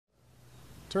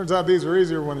Turns out these are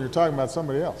easier when you're talking about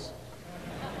somebody else.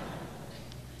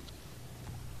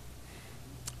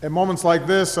 At moments like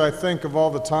this, I think of all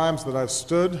the times that I've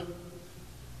stood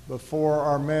before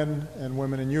our men and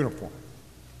women in uniform,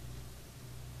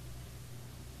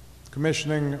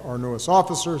 commissioning our newest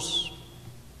officers,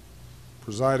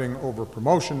 presiding over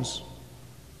promotions,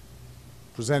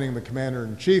 presenting the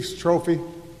Commander-in-Chief's trophy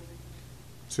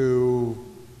to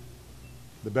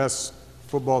the best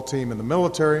football team in the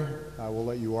military. I will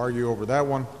let you argue over that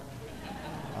one.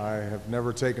 I have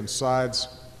never taken sides.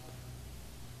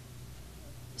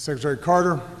 Secretary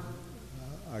Carter,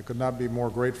 I could not be more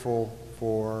grateful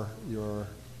for your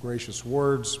gracious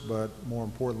words, but more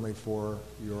importantly for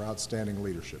your outstanding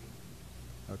leadership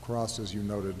across, as you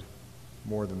noted,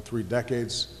 more than 3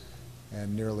 decades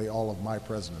and nearly all of my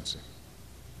presidency.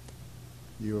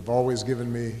 You have always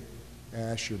given me,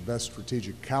 Ash, your best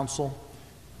strategic counsel.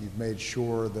 You've made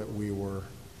sure that we were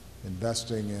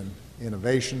investing in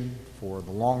innovation for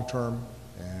the long term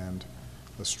and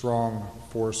a strong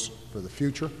force for the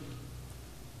future.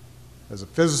 As a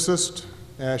physicist,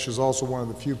 Ash is also one of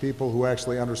the few people who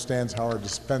actually understands how our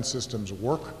defense systems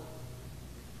work.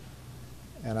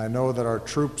 And I know that our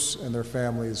troops and their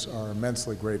families are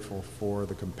immensely grateful for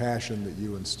the compassion that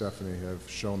you and Stephanie have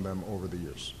shown them over the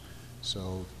years.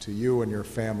 So to you and your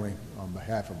family, on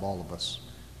behalf of all of us,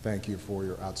 thank you for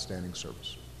your outstanding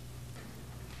service.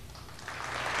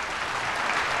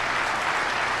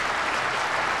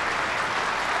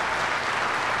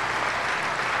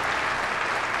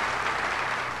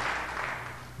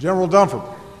 General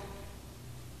Dunford,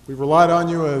 we've relied on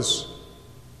you as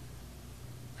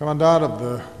Commandant of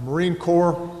the Marine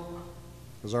Corps,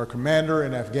 as our commander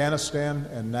in Afghanistan,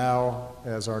 and now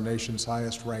as our nation's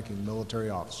highest-ranking military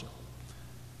officer.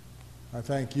 I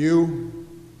thank you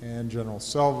and General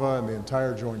Selva and the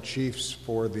entire Joint Chiefs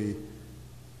for the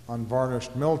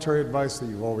unvarnished military advice that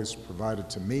you've always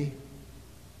provided to me,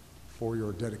 for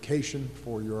your dedication,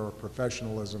 for your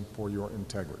professionalism, for your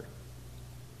integrity.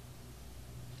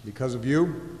 Because of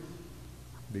you,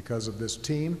 because of this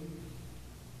team,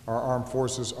 our armed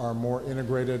forces are more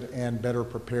integrated and better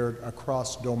prepared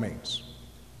across domains,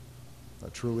 a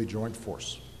truly joint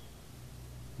force,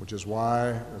 which is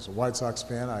why, as a White Sox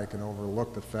fan, I can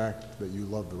overlook the fact that you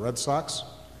love the Red Sox.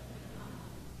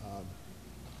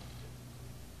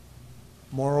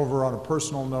 Moreover, on a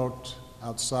personal note,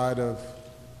 outside of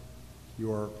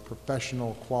your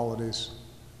professional qualities,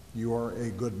 you are a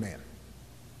good man.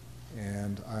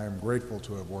 And I am grateful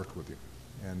to have worked with you,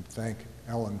 and thank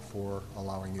Ellen for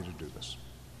allowing you to do this.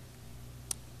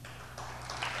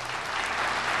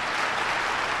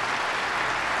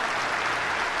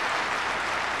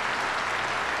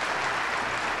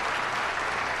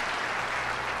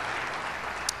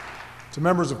 To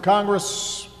members of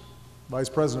Congress, Vice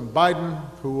President Biden,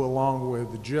 who along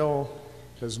with Jill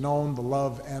has known the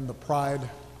love and the pride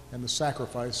and the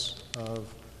sacrifice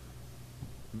of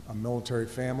a military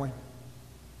family,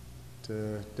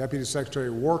 to Deputy Secretary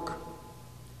of Work,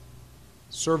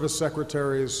 service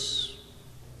secretaries,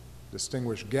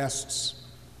 distinguished guests,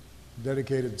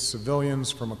 dedicated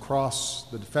civilians from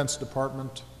across the Defense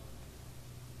Department,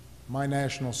 my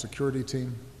national security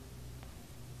team,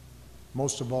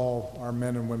 most of all, our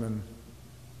men and women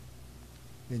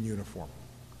in uniform.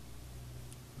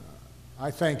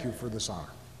 I thank you for this honor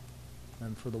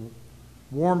and for the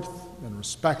warmth and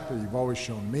respect that you've always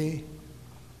shown me,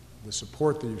 the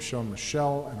support that you've shown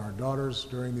Michelle and our daughters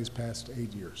during these past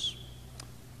 8 years.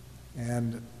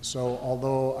 And so,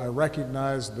 although I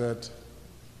recognize that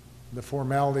the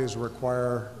formalities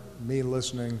require me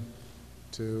listening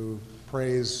to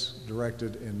praise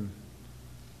directed in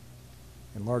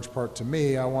large part to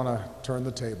me, I want to turn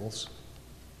the tables.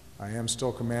 I am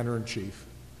still Commander-in-Chief,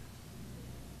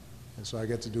 and so I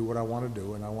get to do what I want to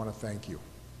do, and I want to thank you.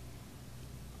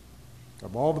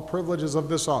 Of all the privileges of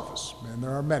this office, and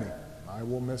there are many, I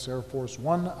will miss Air Force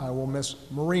One, I will miss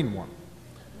Marine One.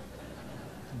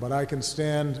 But I can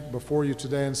stand before you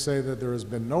today and say that there has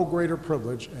been no greater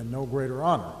privilege and no greater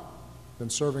honor than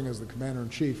serving as the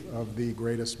Commander-in-Chief of the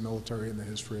greatest military in the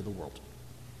history of the world.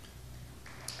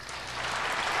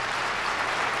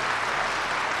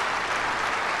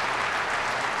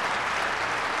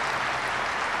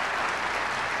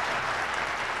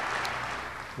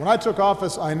 When I took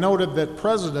office, I noted that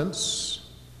presidents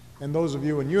and those of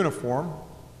you in uniform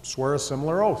swear a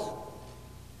similar oath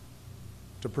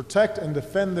to protect and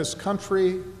defend this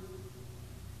country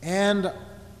and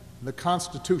the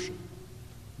Constitution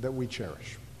that we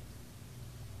cherish.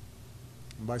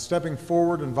 And by stepping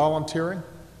forward and volunteering,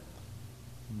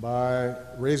 by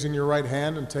raising your right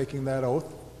hand and taking that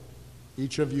oath,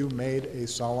 each of you made a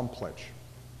solemn pledge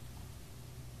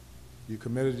You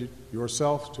committed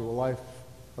yourself to a life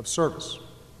of service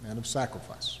and of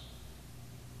sacrifice.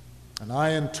 And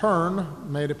I, in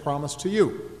turn, made a promise to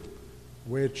you,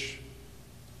 which,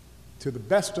 to the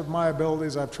best of my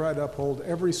abilities, I've tried to uphold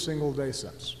every single day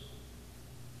since.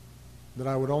 That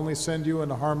I would only send you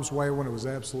into harm's way when it was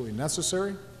absolutely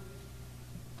necessary,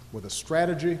 with a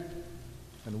strategy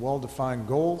and well-defined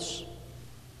goals,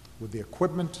 with the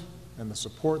equipment and the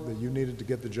support that you needed to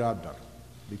get the job done.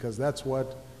 Because that's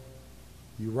what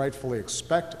you rightfully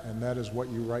expect, and that is what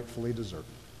you rightfully deserve.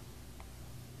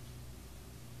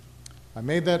 I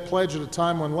made that pledge at a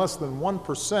time when less than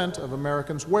 1% of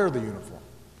Americans wear the uniform.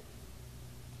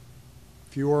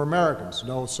 Fewer Americans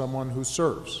know someone who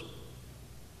serves.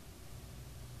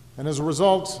 And as a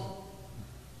result,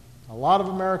 a lot of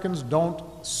Americans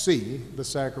don't see the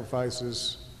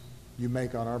sacrifices you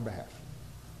make on our behalf.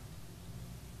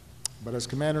 But as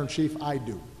Commander-in-Chief, I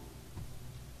do.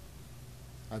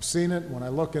 I've seen it when I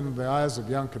look into the eyes of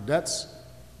young cadets,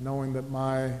 knowing that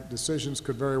my decisions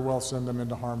could very well send them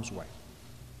into harm's way.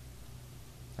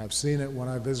 I've seen it when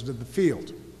I visited the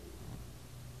field,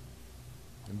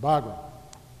 in Bagram,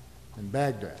 in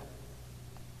Baghdad,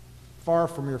 far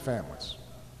from your families,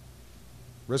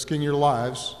 risking your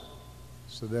lives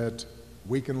so that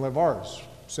we can live ours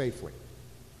safely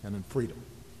and in freedom.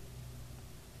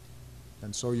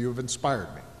 And so you have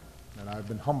inspired me, and I've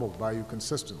been humbled by you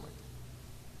consistently.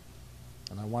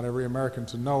 And I want every American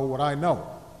to know what I know.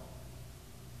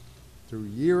 Through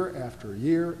year after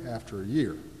year after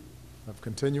year of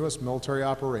continuous military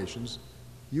operations,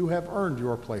 you have earned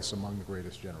your place among the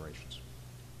greatest generations.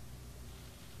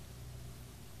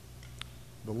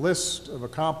 The list of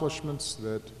accomplishments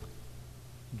that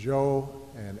Joe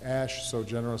and Ash so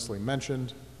generously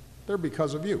mentioned, they're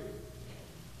because of you.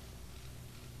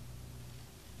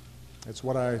 It's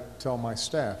what I tell my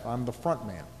staff. I'm the front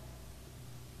man.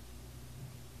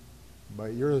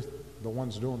 But you're the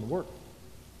ones doing the work.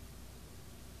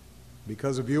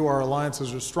 Because of you, our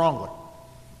alliances are stronger,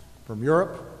 from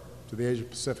Europe to the Asia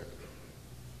Pacific.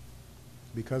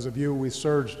 Because of you, we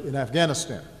surged in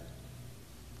Afghanistan,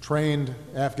 trained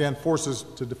Afghan forces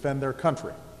to defend their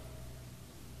country,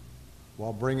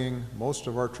 while bringing most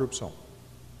of our troops home.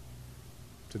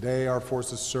 Today, our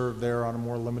forces serve there on a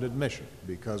more limited mission,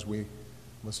 because we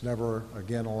must never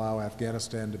again allow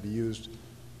Afghanistan to be used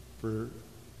for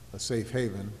a safe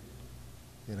haven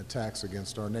in attacks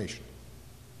against our nation.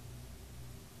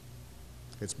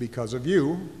 It's because of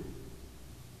you,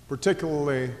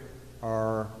 particularly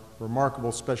our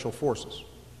remarkable special forces,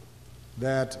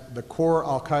 that the core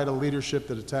al-Qaeda leadership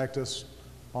that attacked us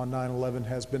on 9/11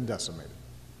 has been decimated.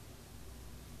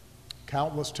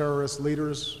 Countless terrorist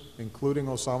leaders, including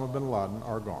Osama bin Laden,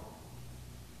 are gone.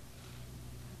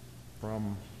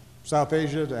 From South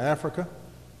Asia to Africa,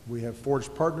 we have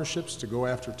forged partnerships to go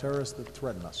after terrorists that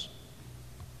threaten us.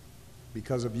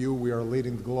 Because of you, we are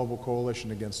leading the global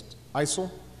coalition against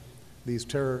ISIL. These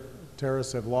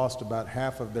terrorists have lost about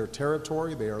half of their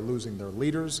territory. They are losing their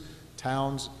leaders.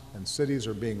 Towns and cities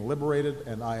are being liberated,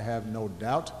 and I have no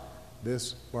doubt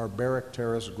this barbaric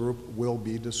terrorist group will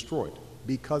be destroyed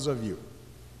because of you.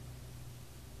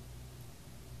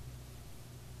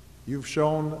 You've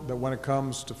shown that when it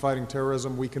comes to fighting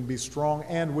terrorism, we can be strong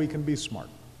and we can be smart.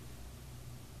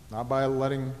 Not by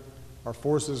letting our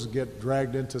forces get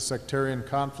dragged into sectarian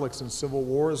conflicts and civil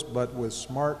wars, but with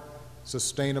smart,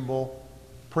 sustainable,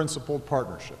 principled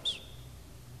partnerships.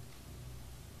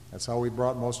 That's how we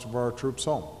brought most of our troops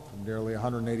home, from nearly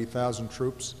 180,000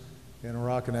 troops in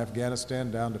Iraq and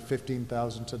Afghanistan down to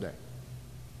 15,000 today.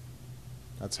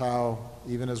 That's how,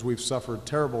 even as we've suffered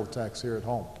terrible attacks here at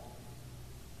home,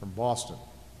 from Boston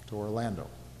to Orlando,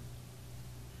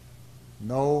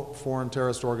 no foreign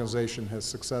terrorist organization has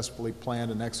successfully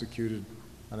planned and executed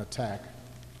an attack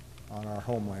on our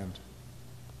homeland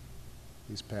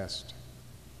these past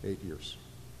 8 years.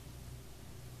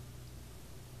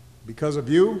 Because of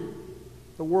you,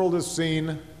 the world has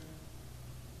seen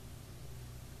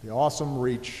the awesome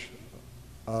reach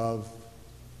of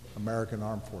American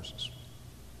armed forces.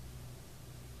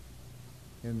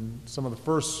 In some of the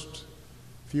first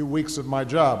few weeks of my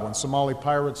job, when Somali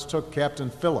pirates took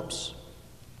Captain Phillips,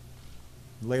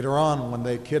 later on when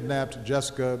they kidnapped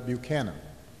Jessica Buchanan,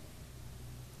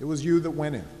 it was you that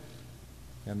went in,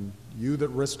 and you that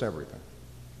risked everything,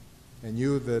 and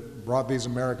you that brought these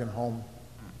American home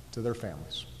to their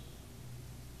families.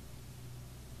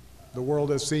 The world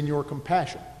has seen your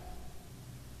compassion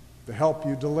to help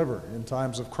you deliver in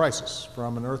times of crisis,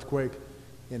 from an earthquake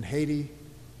in Haiti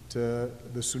to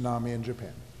the tsunami in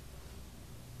Japan.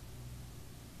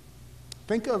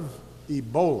 Think of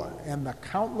Ebola and the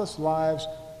countless lives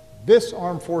this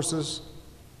armed forces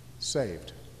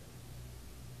saved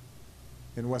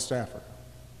in West Africa.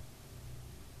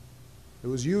 It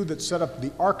was you that set up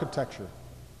the architecture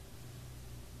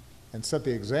and set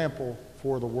the example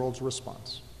for the world's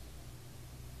response.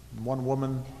 And one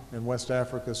woman in West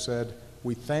Africa said,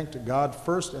 "We thanked God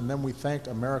first, and then we thanked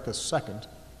America second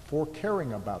for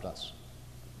caring about us."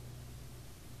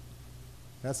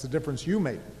 That's the difference you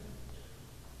made.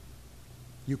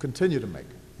 You continue to make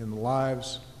in the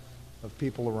lives of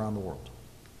people around the world.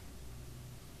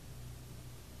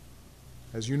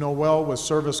 As you know well, with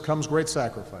service comes great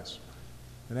sacrifice.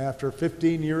 And after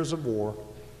 15 years of war,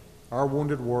 our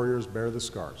wounded warriors bear the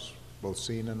scars, both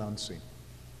seen and unseen.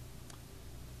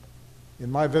 In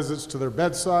my visits to their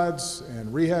bedsides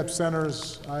and rehab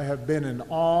centers, I have been in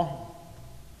awe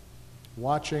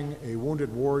watching a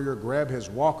wounded warrior grab his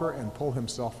walker and pull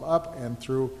himself up, and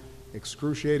through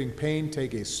excruciating pain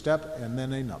take a step and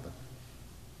then another.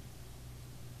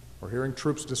 Or hearing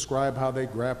troops describe how they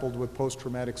grappled with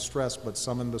post-traumatic stress but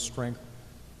summoned the strength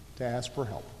to ask for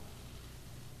help.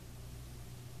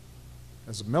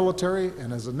 As a military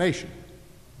and as a nation,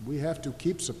 we have to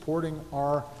keep supporting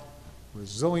our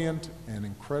resilient and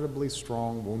incredibly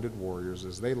strong wounded warriors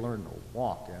as they learn to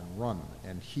walk and run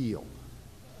and heal,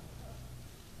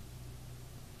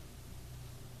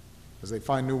 as they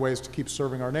find new ways to keep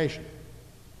serving our nation.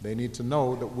 They need to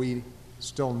know that we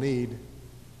still need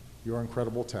your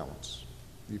incredible talents.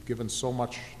 You've given so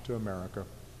much to America,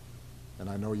 and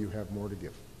I know you have more to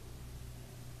give.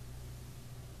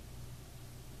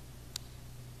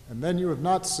 And then you have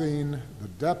not seen the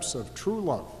depths of true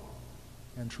love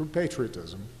and true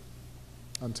patriotism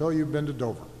until you've been to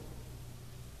Dover.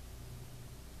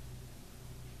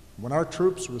 When our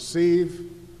troops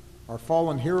receive our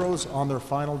fallen heroes on their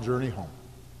final journey home.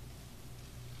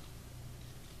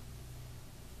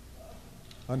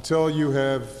 Until you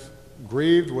have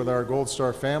grieved with our Gold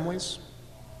Star families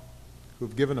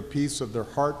who've given a piece of their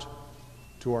heart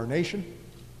to our nation,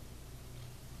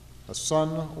 a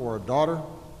son or a daughter,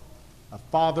 a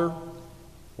father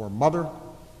or mother,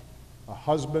 a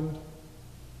husband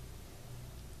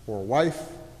or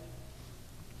wife,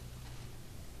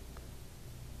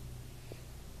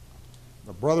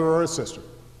 a brother or a sister.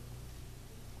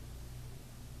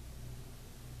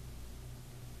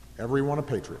 Everyone a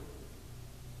patriot.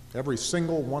 Every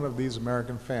single one of these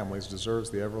American families deserves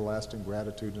the everlasting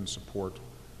gratitude and support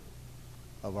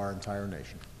of our entire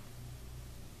nation.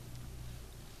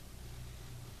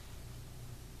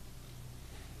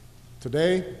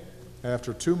 Today,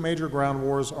 after 2 major ground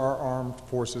wars, our armed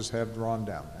forces have drawn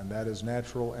down, and that is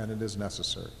natural and it is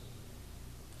necessary.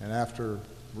 And after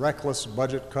reckless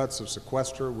budget cuts of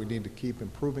sequester, we need to keep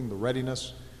improving the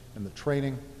readiness and the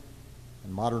training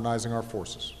and modernizing our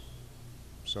forces.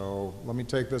 So let me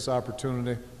take this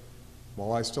opportunity,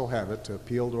 while I still have it, to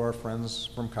appeal to our friends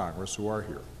from Congress who are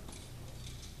here.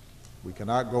 We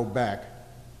cannot go back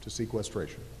to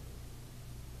sequestration.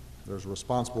 There's a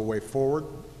responsible way forward,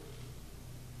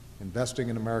 investing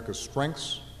in America's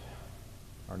strengths,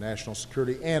 our national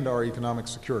security, and our economic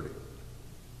security.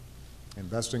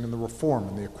 Investing in the reform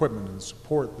and the equipment and the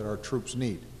support that our troops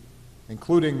need,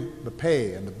 including the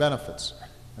pay and the benefits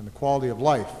and the quality of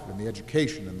life and the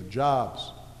education and the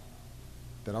jobs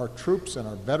that our troops and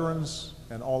our veterans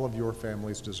and all of your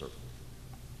families deserve.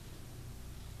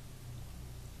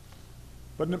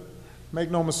 But make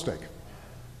no mistake,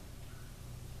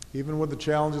 even with the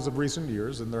challenges of recent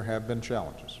years, and there have been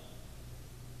challenges,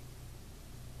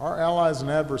 our allies and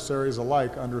adversaries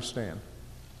alike understand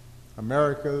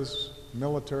America's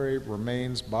military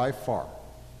remains by far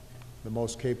the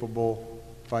most capable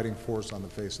fighting force on the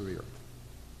face of the earth.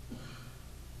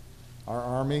 Our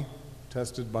Army,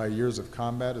 tested by years of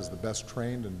combat, is the best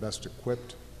trained and best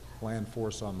equipped land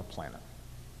force on the planet.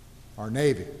 Our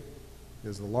Navy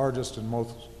is the largest and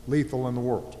most lethal in the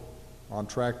world, on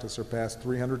track to surpass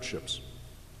 300 ships.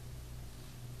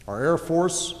 Our Air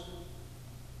Force,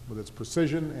 with its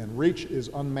precision and reach, is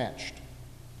unmatched.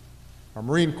 Our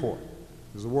Marine Corps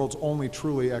is the world's only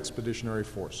truly expeditionary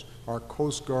force. Our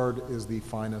Coast Guard is the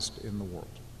finest in the world.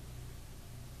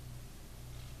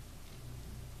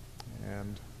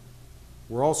 And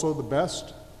we're also the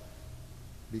best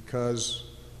because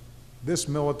this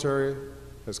military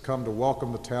has come to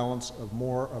welcome the talents of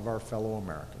more of our fellow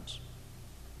Americans.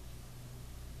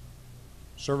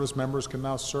 Service members can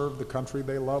now serve the country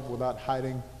they love without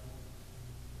hiding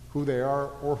who they are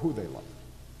or who they love.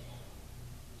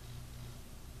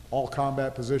 All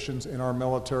combat positions in our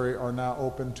military are now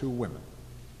open to women.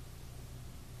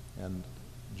 And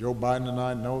Joe Biden and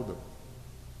I know that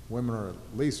women are at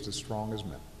least as strong as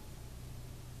men.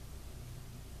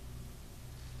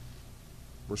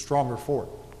 we're stronger for it.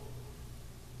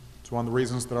 It's one of the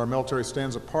reasons that our military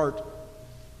stands apart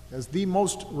as the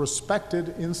most respected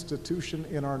institution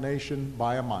in our nation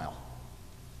by a mile.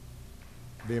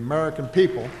 The American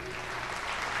people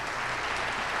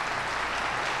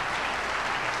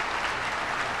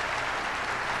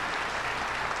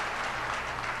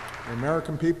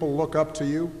look up to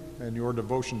you and your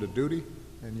devotion to duty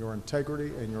and your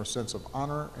integrity and your sense of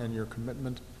honor and your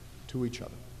commitment to each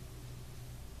other.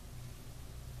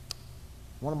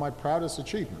 One of my proudest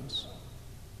achievements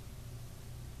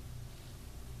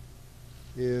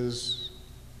is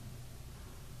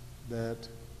that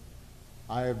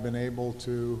I have been able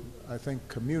to, I think,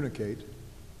 communicate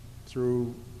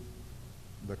through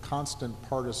the constant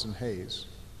partisan haze,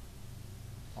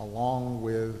 along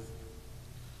with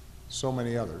so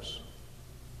many others,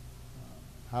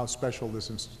 how special this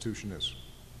institution is.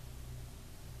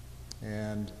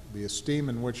 And the esteem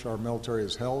in which our military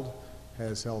is held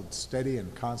has held steady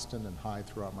and constant and high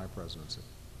throughout my presidency.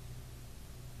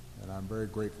 And I'm very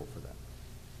grateful for that,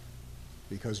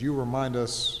 because you remind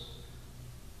us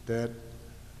that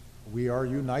we are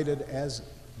united as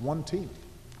one team.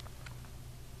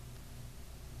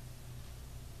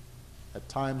 At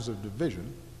times of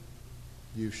division,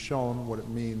 you've shown what it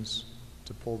means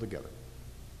to pull together.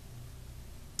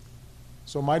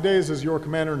 So my days as your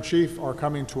Commander-in-Chief are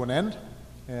coming to an end,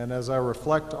 and as I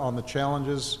reflect on the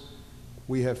challenges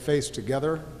we have faced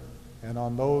together and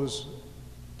on those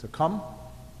to come,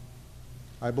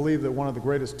 I believe that one of the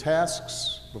greatest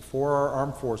tasks before our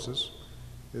armed forces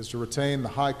is to retain the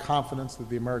high confidence that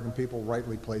the American people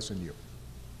rightly place in you.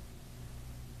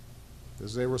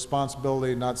 This is a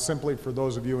responsibility not simply for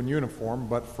those of you in uniform,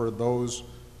 but for those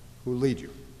who lead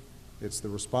you. It's the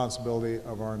responsibility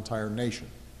of our entire nation.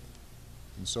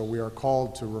 And so we are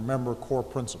called to remember core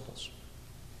principles: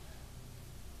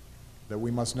 that we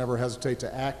must never hesitate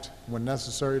to act when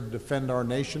necessary to defend our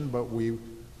nation, but we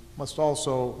must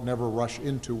also never rush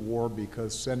into war,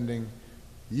 because sending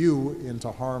you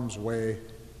into harm's way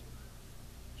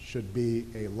should be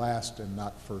a last and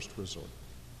not first resort.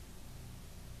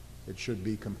 It should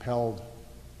be compelled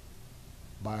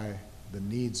by the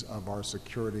needs of our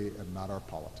security and not our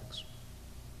politics.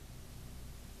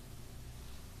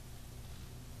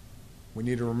 We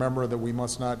need to remember that we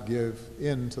must not give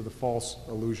in to the false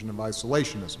illusion of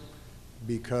isolationism,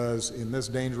 because in this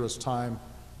dangerous time,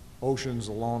 oceans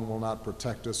alone will not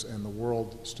protect us, and the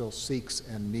world still seeks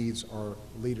and needs our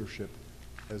leadership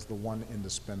as the one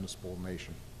indispensable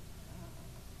nation.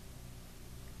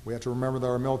 We have to remember that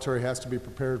our military has to be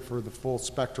prepared for the full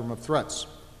spectrum of threats,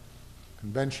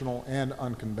 conventional and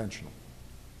unconventional,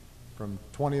 from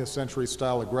 20th century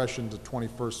style aggression to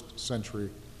 21st century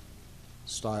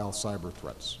style cyber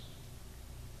threats.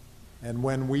 And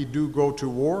when we do go to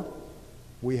war,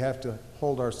 we have to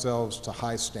hold ourselves to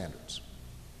high standards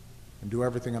and do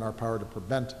everything in our power to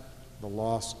prevent the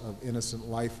loss of innocent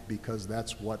life, because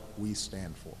that's what we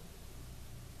stand for.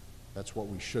 That's what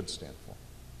we should stand for.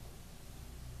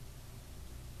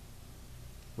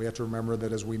 We have to remember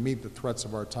that as we meet the threats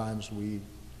of our times, we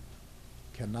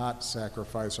cannot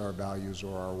sacrifice our values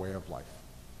or our way of life.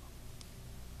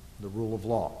 The rule of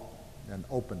law and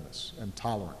openness and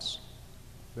tolerance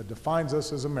that defines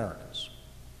us as Americans.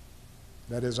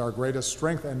 That is our greatest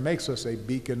strength and makes us a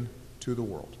beacon to the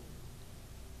world.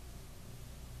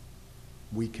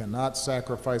 We cannot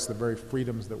sacrifice the very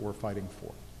freedoms that we're fighting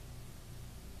for.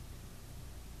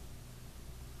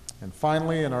 And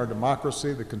finally, in our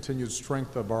democracy, the continued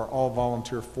strength of our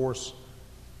all-volunteer force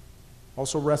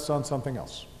also rests on something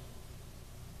else.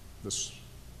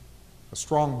 A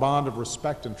strong bond of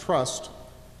respect and trust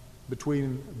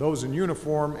between those in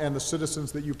uniform and the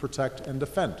citizens that you protect and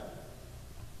defend.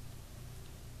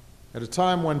 At a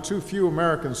time when too few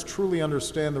Americans truly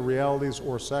understand the realities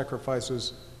or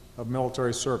sacrifices of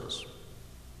military service.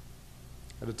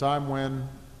 At a time when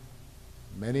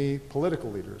many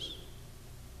political leaders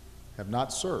have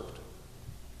not served.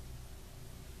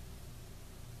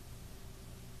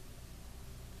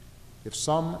 If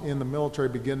some in the military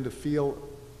begin to feel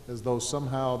as though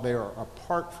somehow they are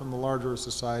apart from the larger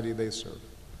society they serve,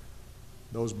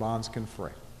 those bonds can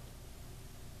fray.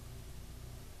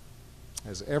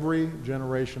 As every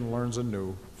generation learns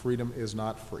anew, freedom is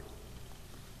not free.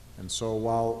 And so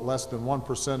while less than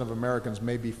 1% of Americans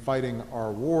may be fighting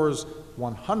our wars,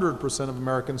 100% of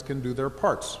Americans can do their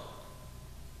parts,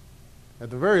 at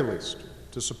the very least,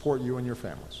 to support you and your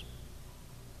families.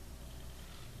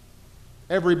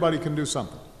 Everybody can do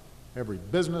something. Every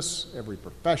business, every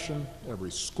profession,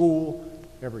 every school,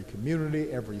 every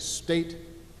community, every state,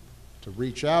 to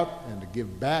reach out and to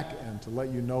give back and to let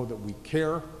you know that we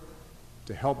care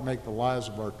to help make the lives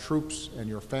of our troops and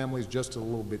your families just a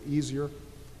little bit easier.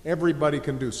 Everybody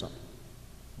can do something.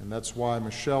 And that's why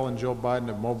Michelle and Joe Biden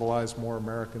have mobilized more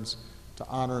Americans to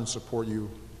honor and support you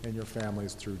and your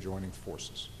families through joining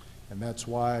forces. And that's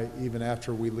why, even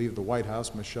after we leave the White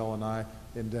House, Michelle and I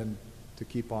intend to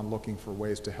keep on looking for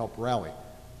ways to help rally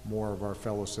more of our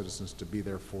fellow citizens to be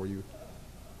there for you,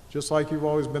 just like you've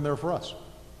always been there for us.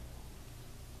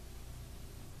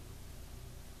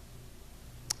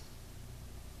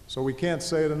 So we can't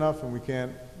say it enough, and we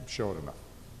can't show it enough.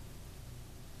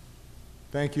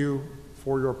 Thank you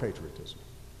for your patriotism.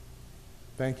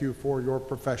 Thank you for your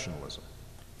professionalism.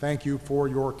 Thank you for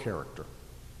your character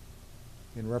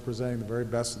in representing the very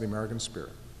best of the American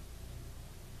spirit.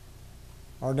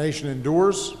 Our nation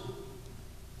endures.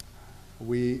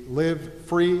 We live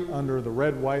free under the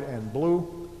red, white, and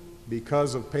blue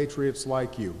because of patriots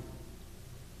like you.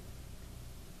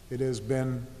 It has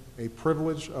been a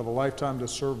privilege of a lifetime to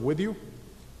serve with you.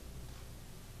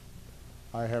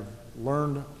 I have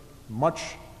learned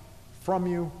much from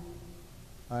you.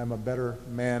 I am a better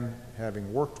man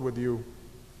having worked with you.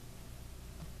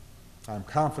 I'm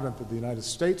confident that the United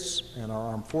States and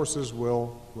our armed forces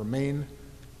will remain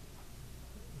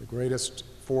the greatest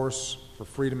force for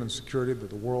freedom and security that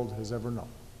the world has ever known.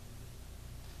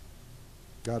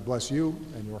 God bless you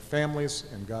and your families,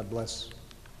 and God bless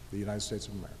the United States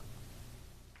of America.